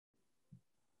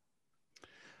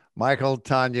Michael,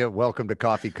 Tanya, welcome to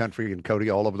Coffee Country and Cody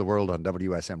all over the world on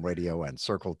WSM Radio and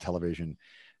Circle Television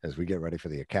as we get ready for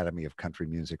the Academy of Country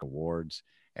Music Awards.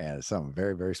 And something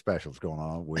very, very special is going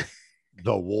on with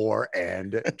the War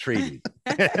and Treaty.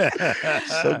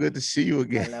 So good to see you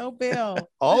again. Hello, Bill.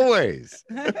 Always.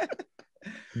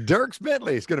 Dierks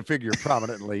Bentley is going to figure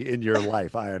prominently in your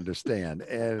life, I understand.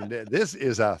 And this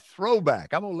is a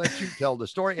throwback. I'm going to let you tell the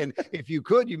story. And if you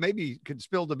could, you maybe could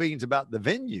spill the beans about the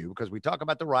venue, because we talk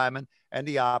about the Ryman and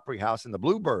the Opry House, and the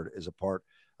Bluebird is a part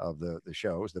of the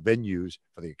shows, the venues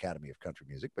for the Academy of Country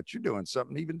Music, but you're doing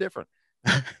something even different.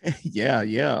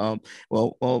 Yeah.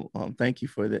 Thank you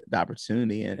for the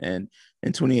opportunity. And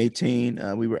in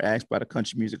 2018, we were asked by the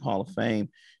Country Music Hall of Fame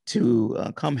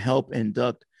to come help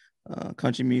induct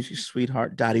country music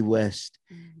sweetheart Dottie West.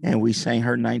 And we sang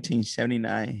her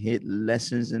 1979 hit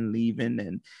Lessons in Leaving,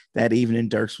 and that evening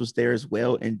Dierks was there as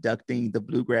well, inducting the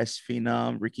bluegrass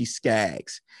phenom Ricky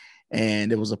Skaggs.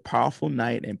 And it was a powerful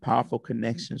night, and powerful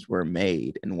connections were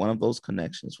made, and one of those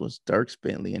connections was Dierks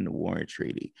Bentley and the War and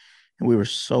Treaty. And we were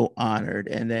so honored.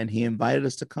 And then he invited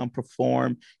us to come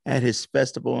perform at his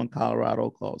festival in Colorado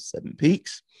called Seven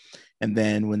Peaks. And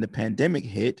then when the pandemic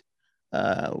hit,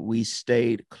 we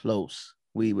stayed close.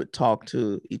 We would talk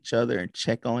to each other and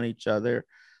check on each other.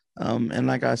 And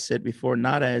like I said before,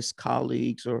 not as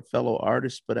colleagues or fellow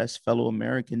artists, but as fellow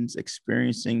Americans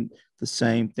experiencing the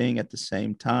same thing at the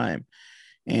same time.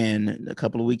 And a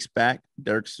couple of weeks back,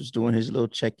 Dierks was doing his little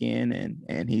check-in,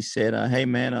 and he said, hey,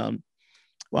 man,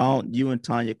 why don't you and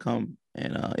Tanya come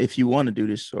and if you want to do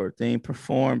this sort of thing,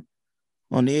 perform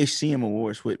on the ACM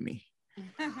Awards with me.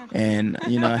 And,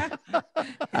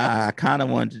 I kind of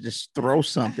wanted to just throw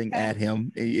something at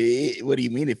him. What do you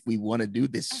mean if we want to do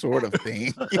this sort of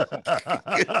thing?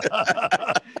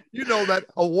 That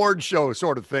award show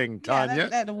sort of thing, Tanya. Yeah,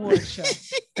 that award show.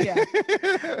 Yeah.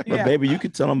 But baby, you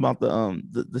could tell them about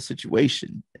the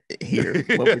situation here,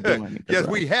 what we're doing. Yes,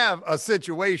 we have a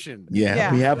situation.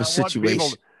 Yeah, we have a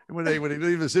situation. When they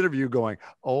leave this interview going,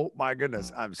 oh my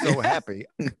goodness, I'm so happy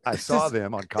I saw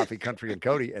them on Coffee Country and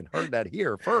Cody and heard that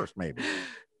here first, maybe.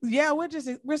 Yeah,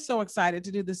 we're so excited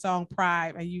to do the song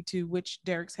Pride on YouTube, which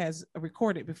Dierks has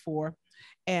recorded before,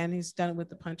 and he's done it with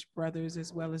the Punch Brothers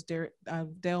as well as Dale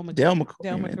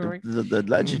McCoury, the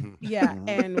legend. Yeah,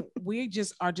 and we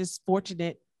are just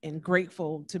fortunate and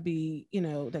grateful to be,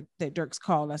 that Dierks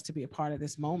called us to be a part of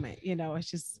this moment.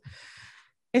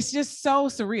 It's just so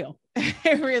surreal.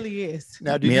 It really is.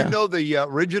 Now, do you know the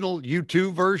original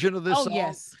U2 version of this song?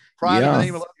 Yes. Pride in the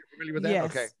Name of Love. You're familiar with that? Yes.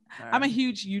 Okay. Right. I'm a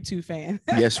huge U2 fan.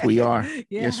 Yes, we are. Yeah.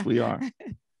 Yes, we are.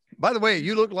 By the way,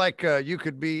 you look like you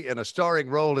could be in a starring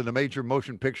role in a major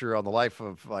motion picture on the life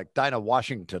of like Dinah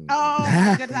Washington. Oh,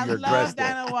 my goodness, I love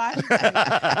Dinah Washington.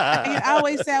 I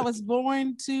always say I was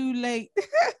born too late.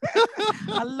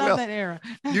 I love that era.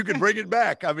 You can bring it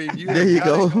back. I mean, there you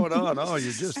go. Going on. Oh,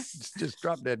 you just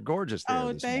dropped dead gorgeous there.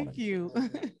 Oh, thank you.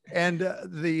 And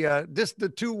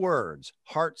the two words,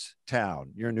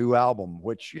 Heartstown, your new album,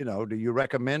 which, do you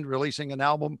recommend releasing an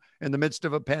album in the midst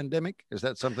of a pandemic? Is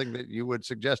that something that you would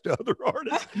suggest to other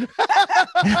artists?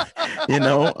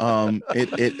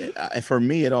 For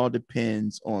me, it all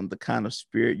depends on the kind of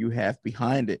spirit you have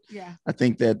behind it. Yeah. I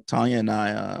think that Tanya and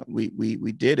I,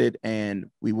 we did it, and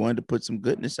we wanted to put some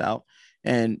goodness out.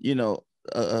 And,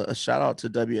 a shout out to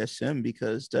WSM,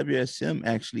 because WSM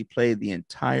actually played the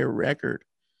entire record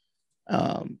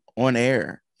on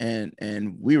air,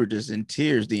 and we were just in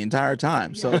tears the entire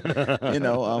time. So,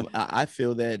 I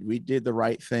feel that we did the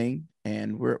right thing,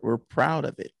 and we're proud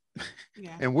of it.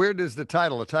 Yeah. And where does the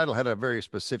title had a very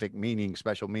specific meaning,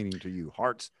 special meaning to you,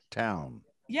 Heartstown.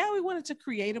 Yeah, we wanted to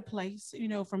create a place,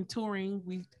 from touring.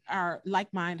 We are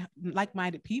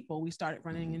like-minded people. We started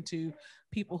running into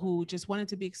people who just wanted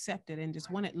to be accepted and just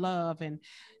wanted love and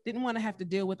didn't want to have to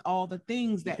deal with all the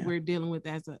things that we're dealing with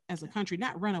as a country,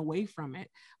 not run away from it,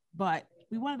 but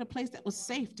we wanted a place that was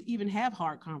safe to even have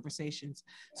hard conversations.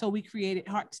 So we created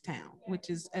Heartstown, which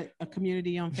is a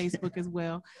community on Facebook as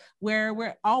well, where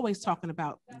we're always talking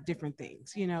about different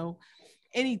things,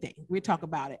 anything, we talk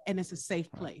about it, and it's a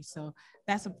safe place. So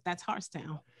that's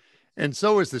Heartstown. And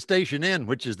so is the Station Inn,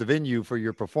 which is the venue for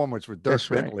your performance with Dierks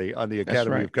Bentley on the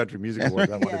Academy of Country Music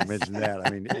Awards. I wanted to mention that. I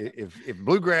mean, if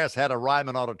Bluegrass had a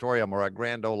Ryman Auditorium or a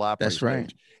Grand Ole Opry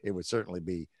stage, it would certainly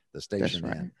be the Station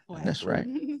Inn. That's right.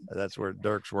 That's where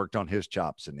Dierks worked on his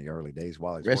chops in the early days.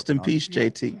 While he's rest in peace,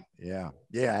 JT. Yeah,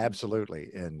 absolutely.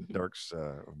 And Dierks,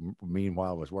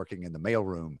 meanwhile, was working in the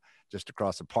mailroom just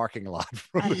across the parking lot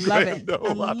from the Grand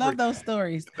Ole Opry. I love those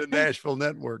stories. The Nashville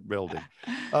Network building.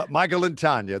 Michael and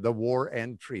Tanya, the War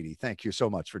and Treaty. Thank you so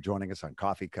much for joining us on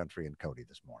Coffee Country and Cody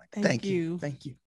this morning. Thank you. Thank you.